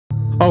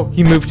Oh,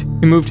 he moved.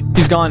 He moved.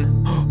 He's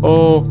gone.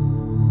 Oh.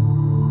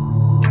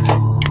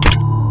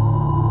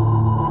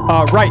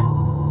 Right.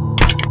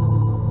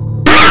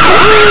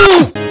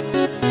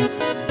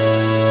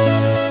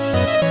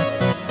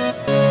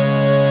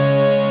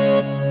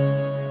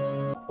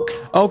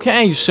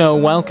 Okay, so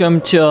welcome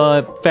to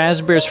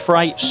Fazbear's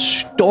Fright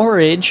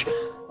Storage.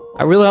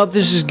 I really hope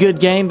this is a good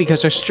game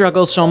because I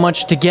struggled so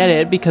much to get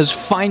it because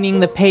finding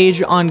the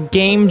page on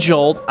Game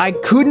Jolt, I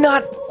could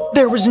not,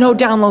 there was no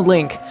download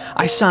link.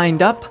 I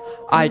signed up,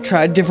 I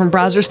tried different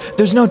browsers,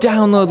 there's no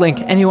download link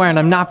anywhere, and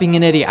I'm not being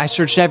an idiot. I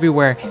searched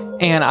everywhere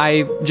and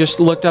I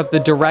just looked up the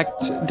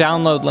direct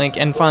download link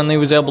and finally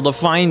was able to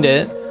find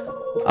it.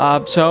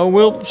 So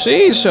we'll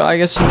see. So I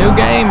guess a new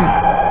game.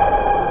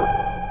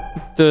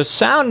 The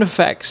sound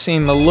effects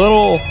seem a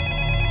little...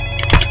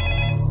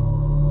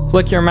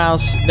 Flick your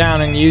mouse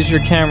down and use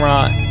your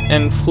camera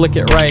and flick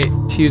it right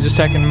to use a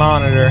second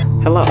monitor.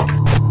 Hello.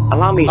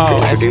 Allow me to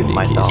introduce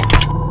myself.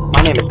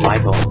 My name is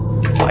Michael.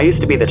 I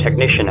used to be the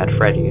technician at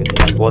Freddy's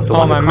and was the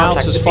one who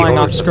contacted the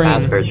owners of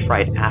Fazbear's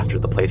Fright after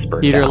the place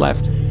burned down. Heater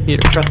left.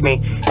 Heater. Trust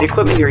me, the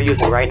equipment you're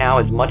using right now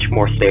is much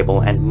more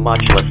stable and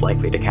much less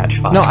likely to catch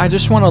fire. No, I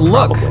just want to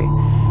look. Probably.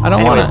 I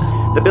don't want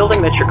to... The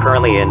building that you're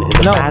currently in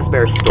is a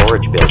Fazbear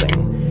storage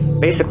building.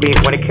 Basically,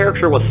 when a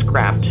character was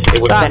scrapped,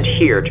 it was sent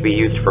here to be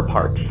used for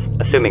parts,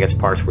 assuming its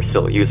parts were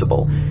still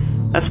usable.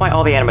 That's why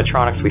all the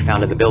animatronics we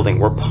found in the building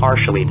were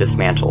partially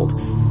dismantled.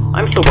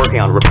 I'm still working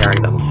on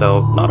repairing them,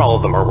 so not all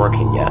of them are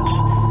working yet.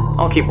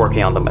 I'll keep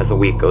working on them as the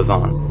week goes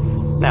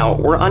on. Now,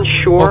 we're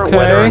unsure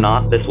whether or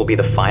not this will be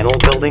the final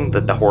building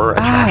that the horror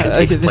attraction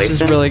takes place in. This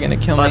is really gonna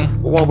kill me. But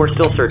while we're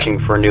still searching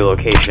for a new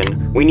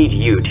location, we need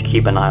you to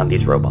keep an eye on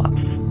these robots.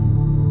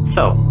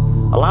 So,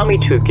 allow me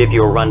to give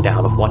you a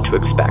rundown of what to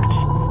expect.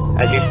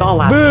 As you saw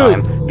last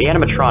time, the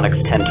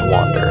animatronics tend to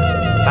wander.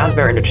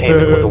 Fazbear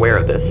Entertainment was aware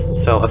of this,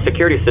 so a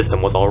security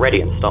system was already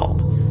installed.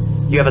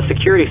 You have a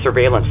security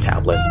surveillance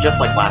tablet,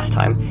 just like last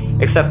time,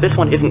 except this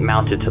one isn't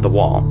mounted to the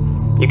wall.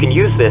 You can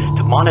use this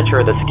to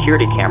monitor the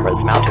security cameras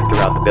mounted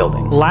throughout the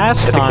building.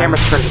 If the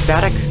cameras turn to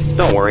static,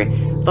 don't worry,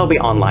 they'll be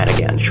online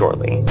again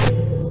shortly.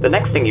 The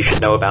next thing you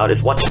should know about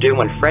is what to do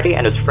when Freddy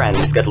and his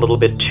friends get a little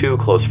bit too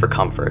close for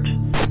comfort.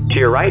 To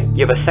your right,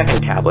 you have a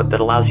second tablet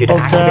that allows you to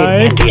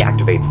activate and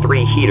deactivate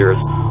 3 heaters,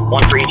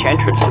 one for each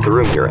entrance to the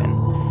room you're in.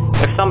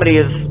 If somebody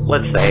is,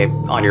 let's say,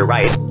 on your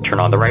right, turn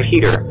on the right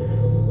heater.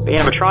 The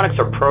animatronics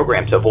are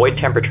programmed to avoid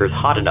temperatures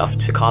hot enough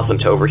to cause them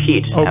to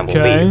overheat and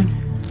will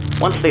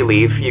leave. Once they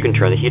leave, you can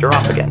turn the heater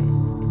off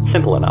again.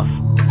 Simple enough.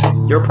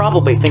 You're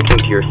probably thinking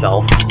to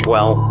yourself,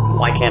 well,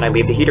 why can't I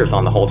leave the heaters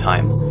on the whole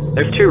time?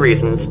 There's 2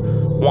 reasons.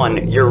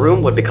 1, your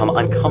room would become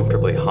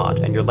uncomfortably hot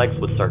and your legs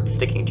would start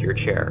sticking to your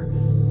chair.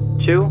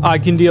 2, I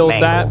can deal with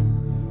that.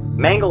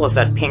 Mangle is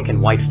that pink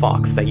and white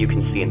fox that you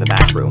can see in the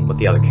back room with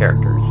the other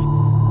characters.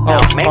 Now,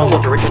 Mangle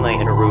was originally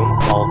in a room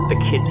called the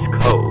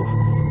Kids' Cove,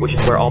 which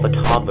is where all the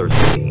toddlers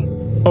would be.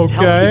 To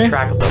help keep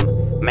track of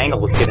them,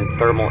 Mangle was given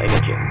thermal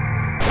imaging.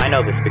 I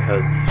know this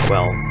because,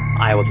 well,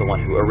 I was the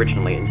one who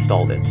originally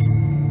installed it.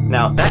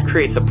 Now, that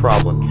creates a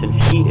problem since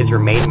heat is your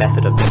main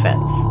method of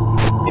defense.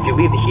 If you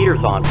leave the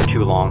heaters on for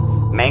too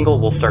long, Mangle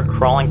will start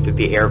crawling through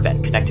the air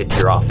vent connected to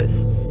your office.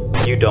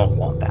 You don't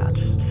want that,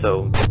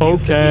 so use the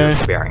heaters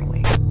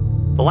sparingly.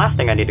 The last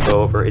thing I need to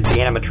go over is the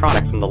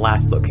animatronics from the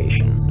last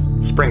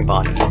location, Spring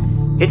Bonnie.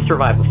 It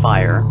survived the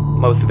fire,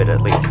 most of it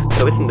at least,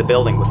 so it's in the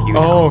building with you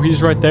now. Oh,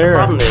 he's right there. The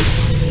problem is,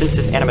 since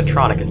this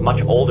animatronic is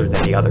much older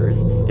than the others,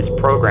 its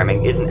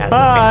programming isn't as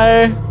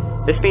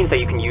advanced. This means that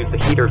you can use the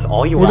heaters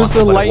all you want, What does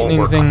the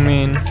lightning thing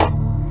mean?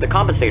 To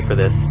compensate for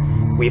this,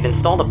 we've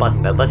installed a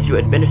button that lets you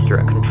administer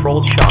a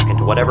controlled shock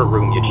into whatever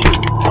room you choose.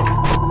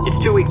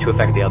 It's too weak to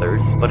affect the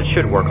others, but it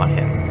should work on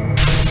him.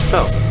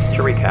 So,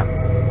 to recap,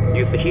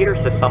 use the heaters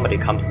if somebody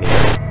comes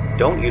near,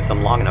 don't use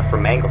them long enough for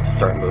Mangle to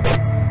start moving,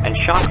 and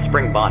shock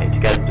Spring Bonnie to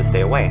get him to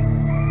stay away.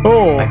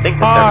 Oh, I think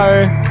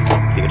that's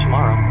everything. See you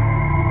tomorrow.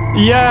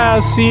 Yeah,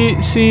 see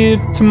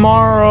you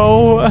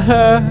tomorrow.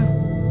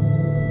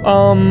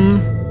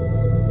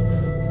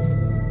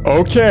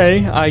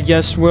 Okay, I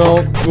guess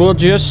we'll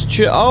just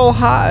oh,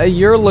 hi,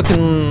 you're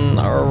looking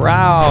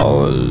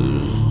aroused.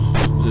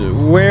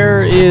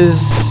 Where is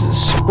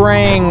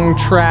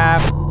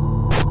Springtrap?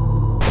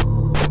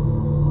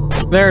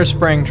 There's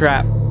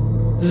Springtrap.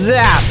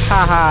 Zap!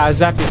 Haha,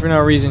 zap you for no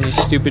reason, you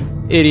stupid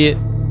idiot.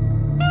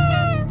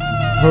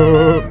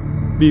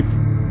 Beep.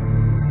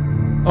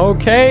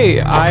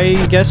 Okay,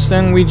 I guess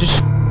then we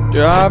just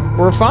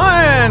we're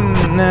fine.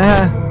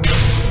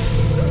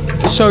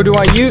 So do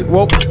I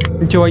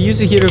use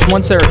the heaters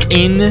once they're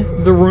in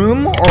the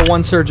room or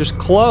once they're just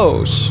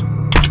close?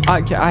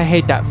 I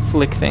hate that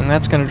flick thing.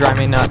 That's gonna drive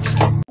me nuts.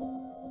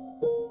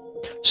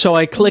 So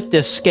I clicked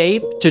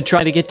escape to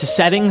try to get to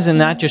settings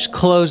and that just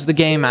closed the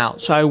game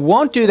out. So I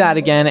won't do that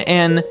again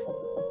and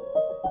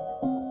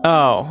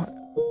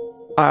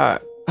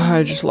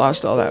I just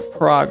lost all that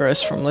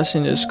progress from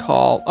listening to this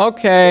call.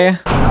 Okay.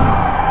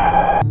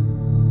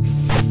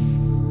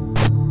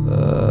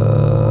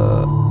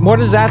 What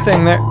is that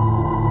thing there?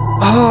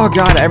 Oh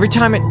god, every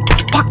time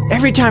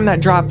every time that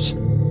drops,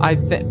 I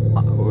think,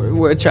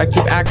 which I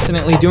keep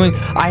accidentally doing.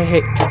 I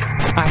hate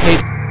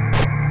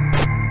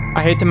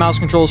the mouse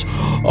controls.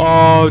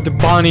 Oh, the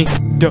Bonnie.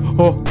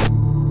 Oh.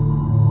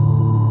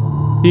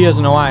 He has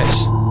no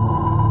eyes.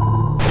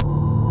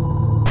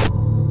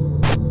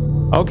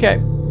 Okay.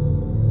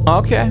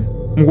 Okay.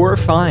 We're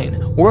fine.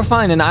 We're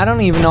fine, and I don't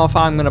even know if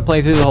I'm gonna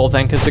play through the whole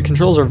thing because the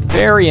controls are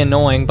very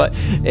annoying. But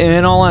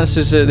in all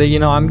honesty, you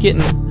know, I'm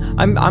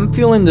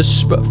feeling the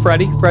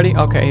Freddy.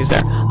 Okay, he's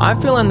there. I'm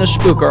feeling the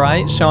spook. All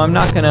right, so I'm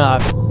not gonna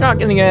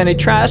get any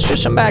trash,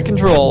 just some bad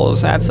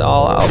controls. That's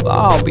all.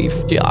 I'll be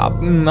I'll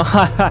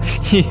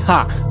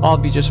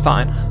be just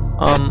fine.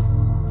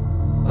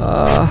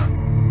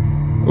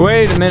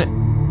 Wait a minute.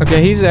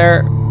 Okay, he's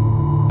there.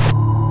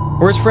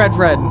 Where's Fred?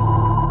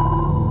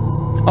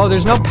 Oh,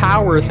 there's no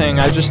power thing.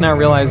 I just now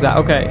realized that.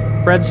 Okay,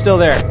 Fred's still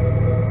there.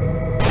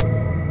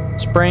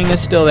 Spring is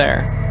still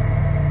there.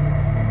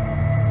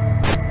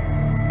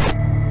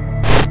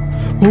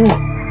 Ooh.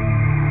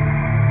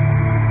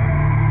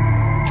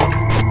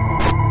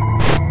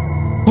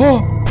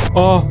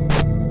 Oh.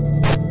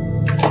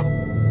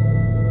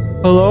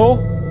 Hello?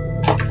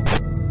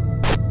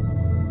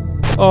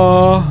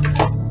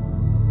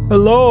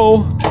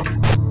 Hello?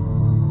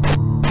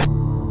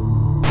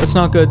 That's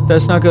not good.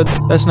 That's not good.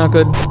 That's not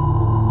good.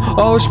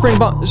 Oh,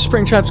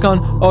 Springtrap's gone.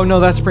 Oh no,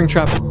 that's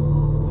Springtrap.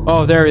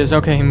 Oh, there he is.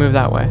 Okay, he moved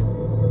that way.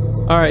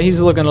 Alright, he's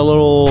looking a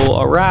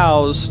little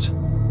aroused.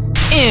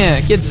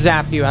 Get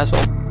zapped, you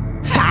asshole.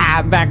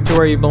 Ha! Back to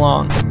where you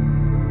belong.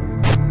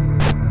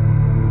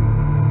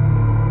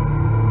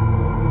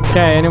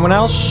 Okay, anyone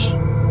else?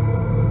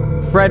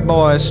 Fred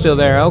boy is still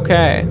there.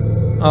 Okay.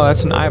 Oh,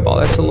 that's an eyeball.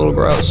 That's a little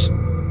gross.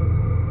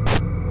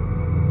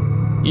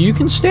 You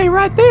can stay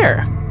right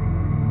there.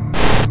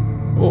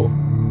 Oh.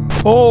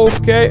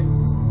 Okay.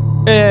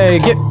 Hey,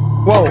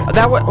 whoa,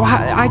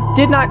 I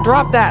did not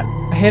drop that.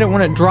 I hate it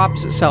when it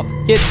drops itself.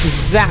 Get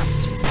zapped.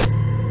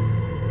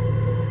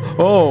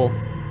 Oh.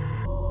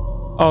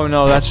 Oh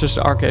no, that's just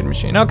an arcade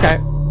machine.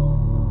 Okay.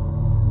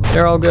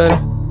 They're all good.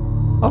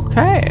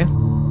 Okay.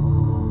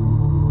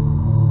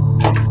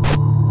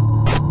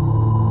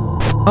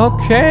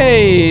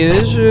 Okay,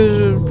 this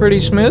is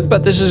pretty smooth,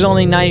 but this is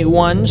only night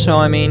 1, so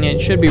I mean,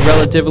 it should be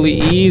relatively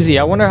easy.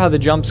 I wonder how the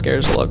jump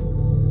scares look.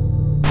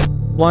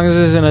 As long as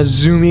this isn't a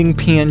zooming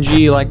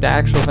PNG like the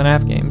actual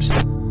FNAF games.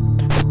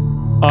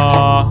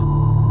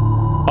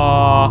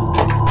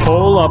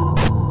 Hold up.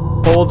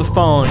 Hold the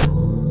phone.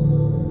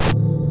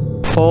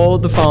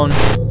 Hold the phone.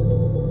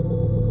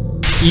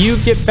 You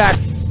get back.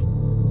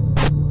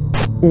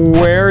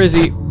 Where is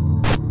he?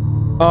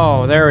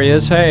 Oh, there he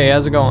is. Hey,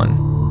 how's it going?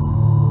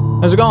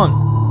 How's it going?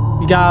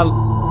 You got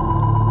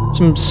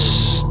some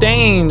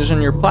stains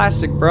on your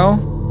plastic, bro.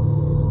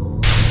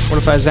 What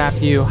if I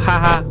zap you?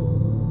 Haha.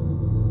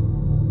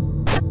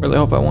 Really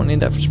hope I won't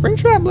need that for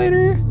Springtrap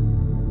later.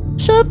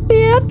 Sup,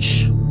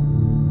 bitch?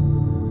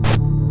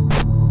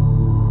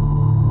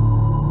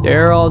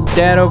 They're all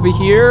dead over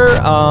here.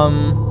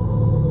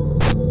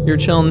 You're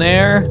chilling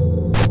there.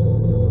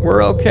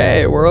 We're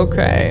okay. We're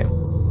okay.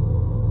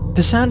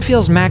 The sound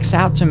feels maxed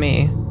out to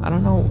me. I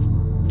don't know.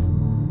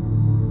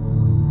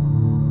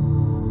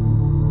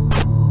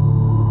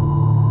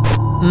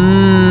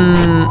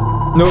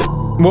 Nope.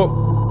 Whoa.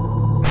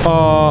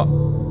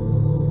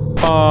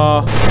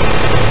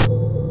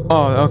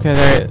 Oh, okay,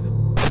 there it is.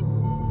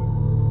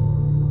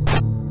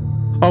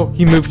 Oh,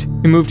 he moved.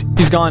 He moved.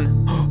 He's gone.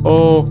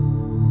 Oh.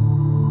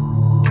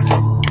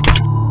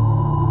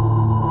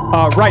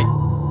 Right.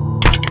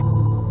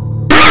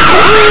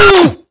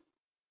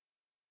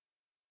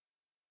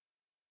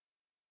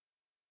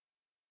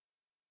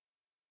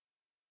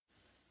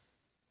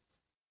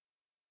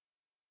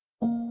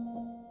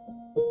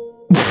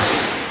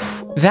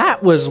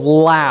 That was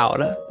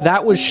loud.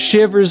 That was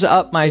shivers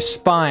up my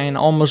spine,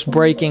 almost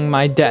breaking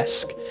my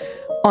desk.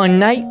 On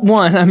night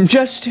 1, I'm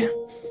just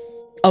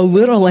a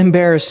little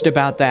embarrassed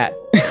about that.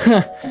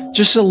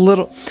 Just a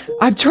little.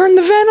 I've turned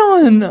the vent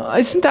on.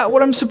 Isn't that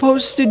what I'm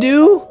supposed to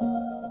do?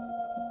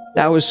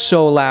 That was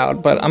so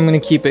loud, but I'm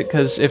gonna keep it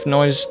because if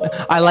noise...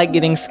 I like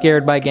getting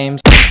scared by games.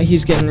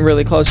 He's getting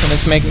really close and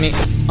it's making me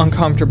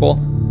uncomfortable.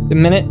 The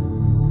minute...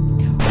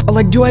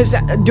 Like, do I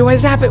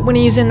zap it when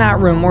he's in that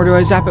room, or do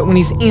I zap it when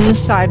he's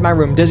inside my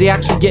room? Does he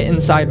actually get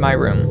inside my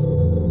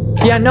room?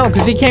 Yeah, no,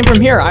 because he came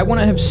from here. I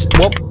wouldn't have...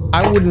 Well,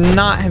 I would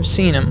not have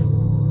seen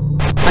him.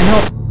 I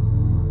know...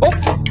 Oh!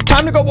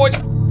 Time to go, boys!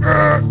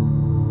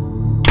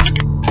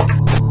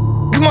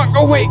 Come on,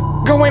 go away!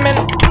 Go away, man!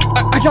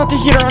 I got the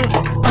heater on...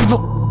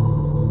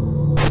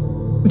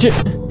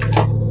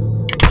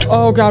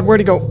 Oh, God, where'd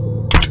he go?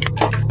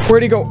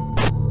 Where'd he go?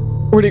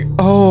 Where'd he...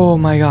 Oh,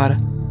 my God.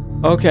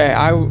 Okay,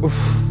 I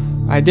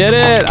did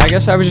it. I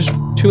guess I was just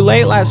too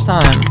late last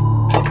time.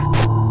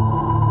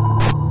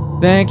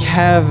 Thank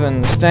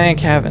heavens. Thank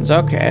heavens.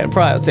 Okay, it'll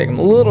probably take him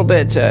a little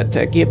bit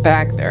to get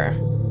back there.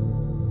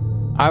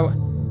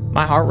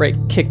 My heart rate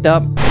kicked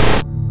up.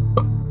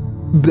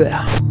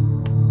 Blech.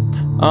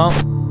 Oh.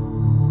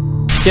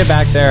 Get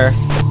back there.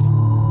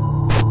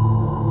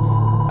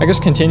 I guess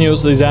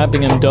continuously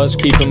zapping him does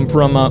keep him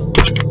from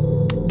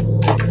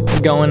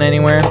going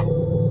anywhere.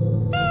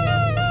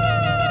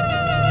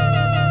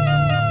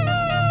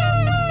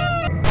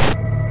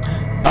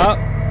 Oh,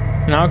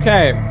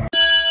 okay.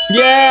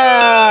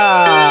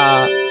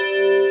 Yeah!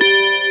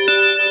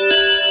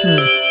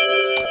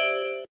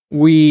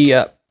 We,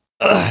 damn,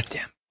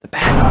 the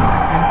bad.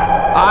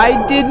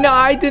 I did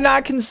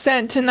not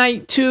consent to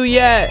night 2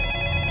 yet.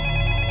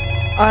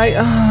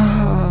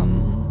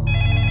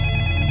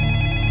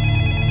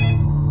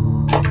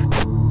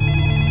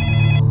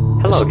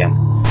 Hello again.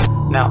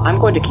 Now, I'm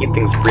going to keep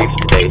things brief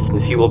today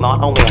since you will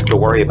not only have to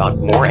worry about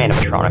more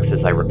animatronics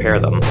as I repair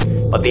them,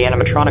 but the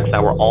animatronics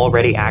that were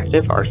already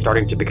active are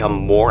starting to become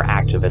more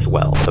active as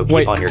well, so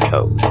keep on your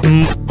toes.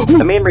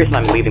 The main reason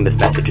I'm leaving this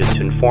message is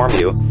to inform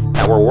you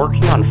that we're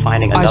working on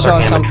finding another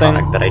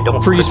animatronic that I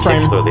don't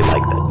particularly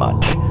like that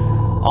much.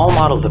 All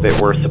models of it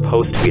were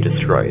supposed to be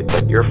destroyed,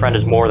 but your friend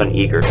is more than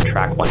eager to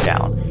track one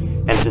down,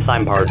 and since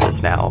I'm part of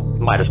this now,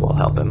 might as well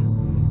help him.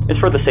 It's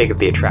for the sake of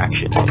the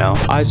attraction, you know?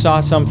 I saw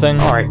something.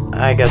 Alright,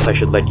 I guess I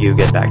should let you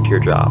get back to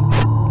your job.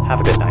 Have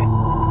a good night.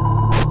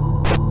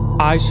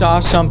 I saw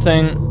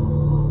something.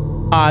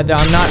 I'm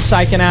not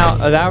psyching out.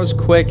 That was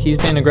quick. He's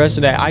being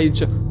aggressive today.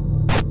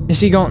 Is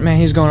he going? Man,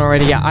 he's going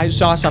already. Yeah, I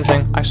saw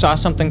something. I saw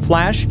something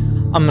flash.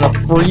 I'm gonna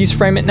freeze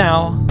frame it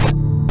now.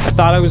 I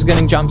thought I was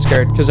getting jump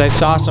scared because I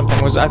saw something.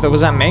 Was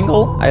that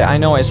Mangle? I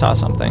know I saw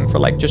something for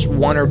like just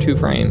 1 or 2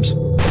 frames.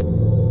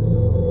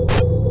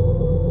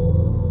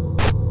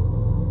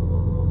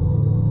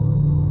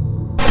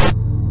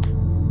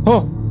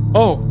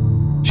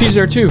 Oh, she's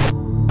there too.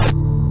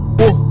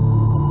 Whoa,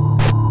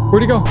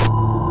 where'd he go?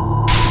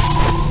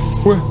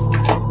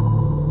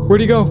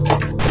 Where'd he go?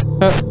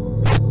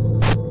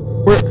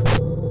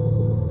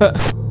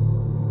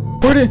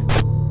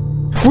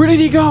 Where did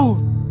he go?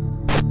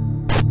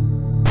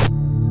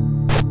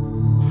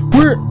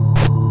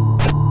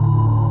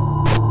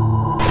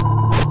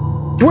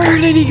 Where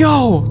did he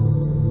go?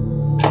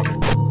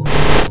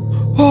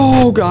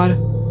 Oh God.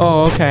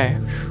 Oh, okay.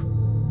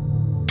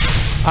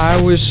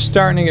 I was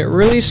starting to get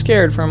really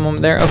scared for a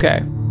moment there.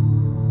 Okay.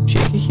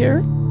 Chica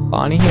here,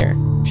 Bonnie here.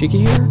 Chica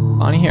here,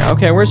 Bonnie here.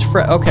 Okay, where's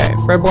Fred? Okay,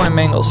 Fredboy and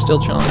Mangle's still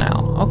chilling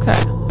out. Okay.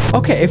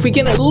 Okay, if we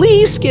can at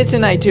least get to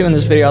night 2 in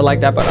this video, I like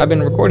that, but I've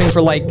been recording for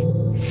like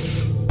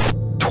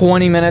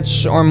 20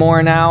 minutes or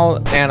more now,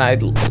 and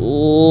I'd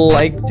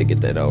like to get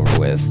that over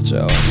with.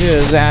 So,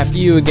 yeah, zap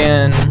you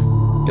again,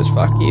 because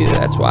fuck you,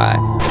 that's why.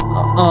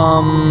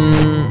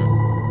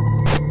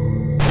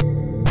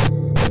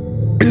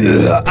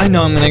 I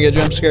know I'm gonna get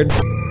jump scared.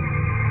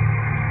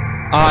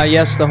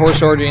 Yes, the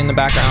horse orgy in the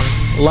background.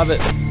 Love it.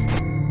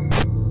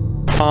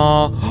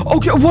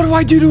 Okay, what do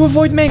I do to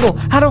avoid Mangle?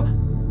 How do...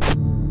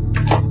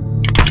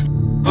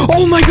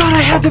 Oh my God,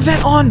 I had the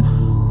vent on!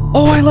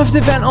 Oh, I left the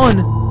vent on!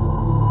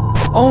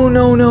 Oh,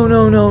 no, no,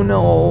 no, no,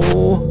 no.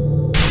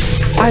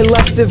 I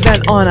left the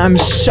vent on. I'm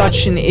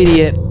such an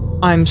idiot.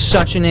 I'm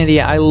such an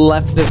idiot. I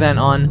left the vent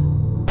on.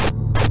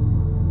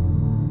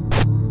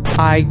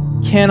 I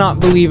cannot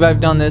believe I've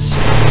done this.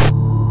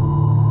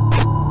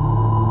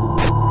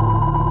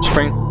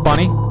 Spring.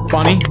 Bonnie?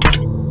 Bonnie?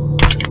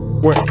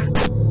 Where?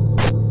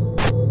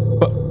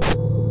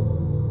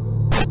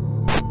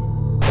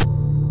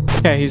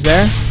 Okay, he's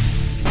there.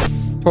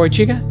 Toy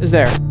Chica is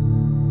there.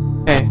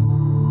 Okay.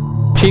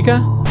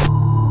 Chica?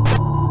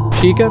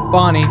 Chica?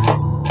 Bonnie.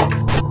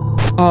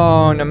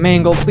 Oh, no,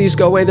 Mangle, please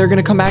go away. They're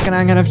gonna come back and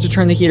I'm gonna have to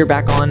turn the heater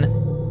back on.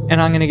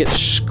 And I'm gonna get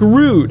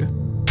screwed.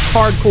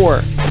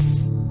 Hardcore.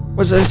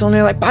 Was this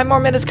only like 5 more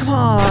minutes? Come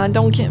on,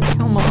 don't get me.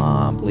 Come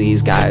on,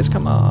 please, guys,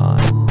 come on.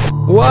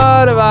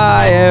 What have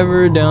I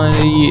ever done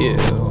to you?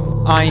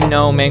 I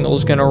know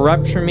Mangle's gonna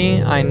rupture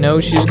me. I know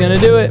she's gonna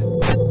do it.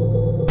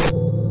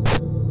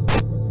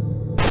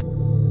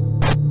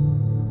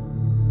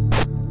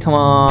 Come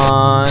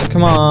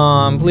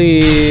on,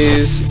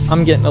 please.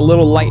 I'm getting a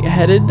little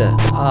lightheaded, so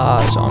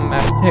I'm gonna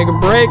have to take a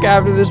break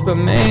after this, but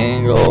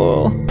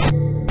Mangle,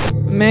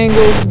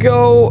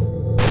 go.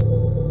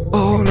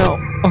 Oh no.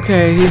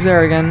 Okay, he's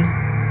there again.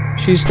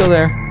 She's still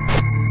there.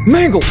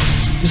 Mangle!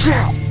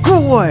 Zap! Go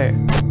away!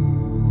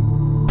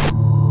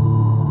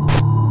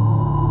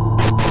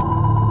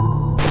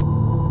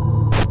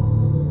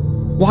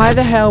 Why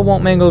the hell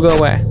won't Mangle go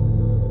away?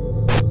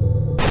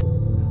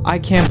 I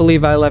can't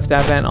believe I left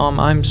that vent on.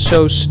 I'm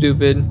so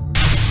stupid.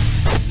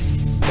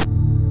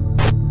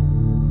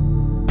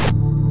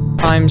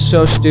 I'm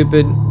so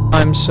stupid.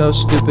 I'm so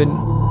stupid.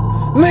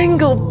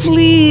 Mangle,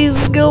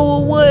 please go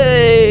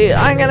away.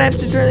 I'm gonna have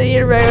to turn the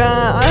heater back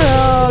on.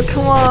 Oh,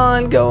 come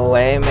on, go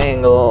away,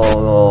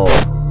 Mangle.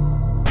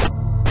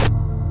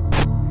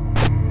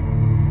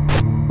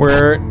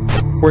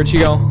 Where'd she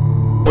go?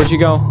 Where'd she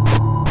go?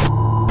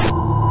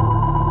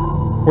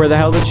 Where the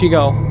hell did she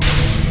go?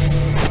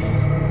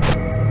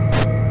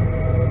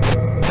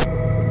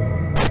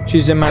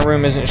 She's in my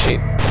room, isn't she?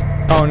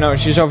 Oh no,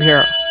 she's over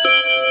here.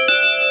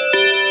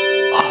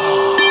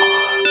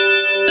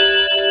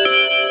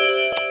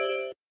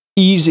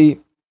 Easy.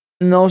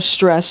 No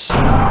stress.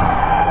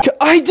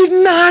 I did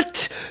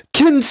not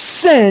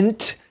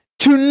consent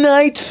to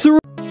night 3.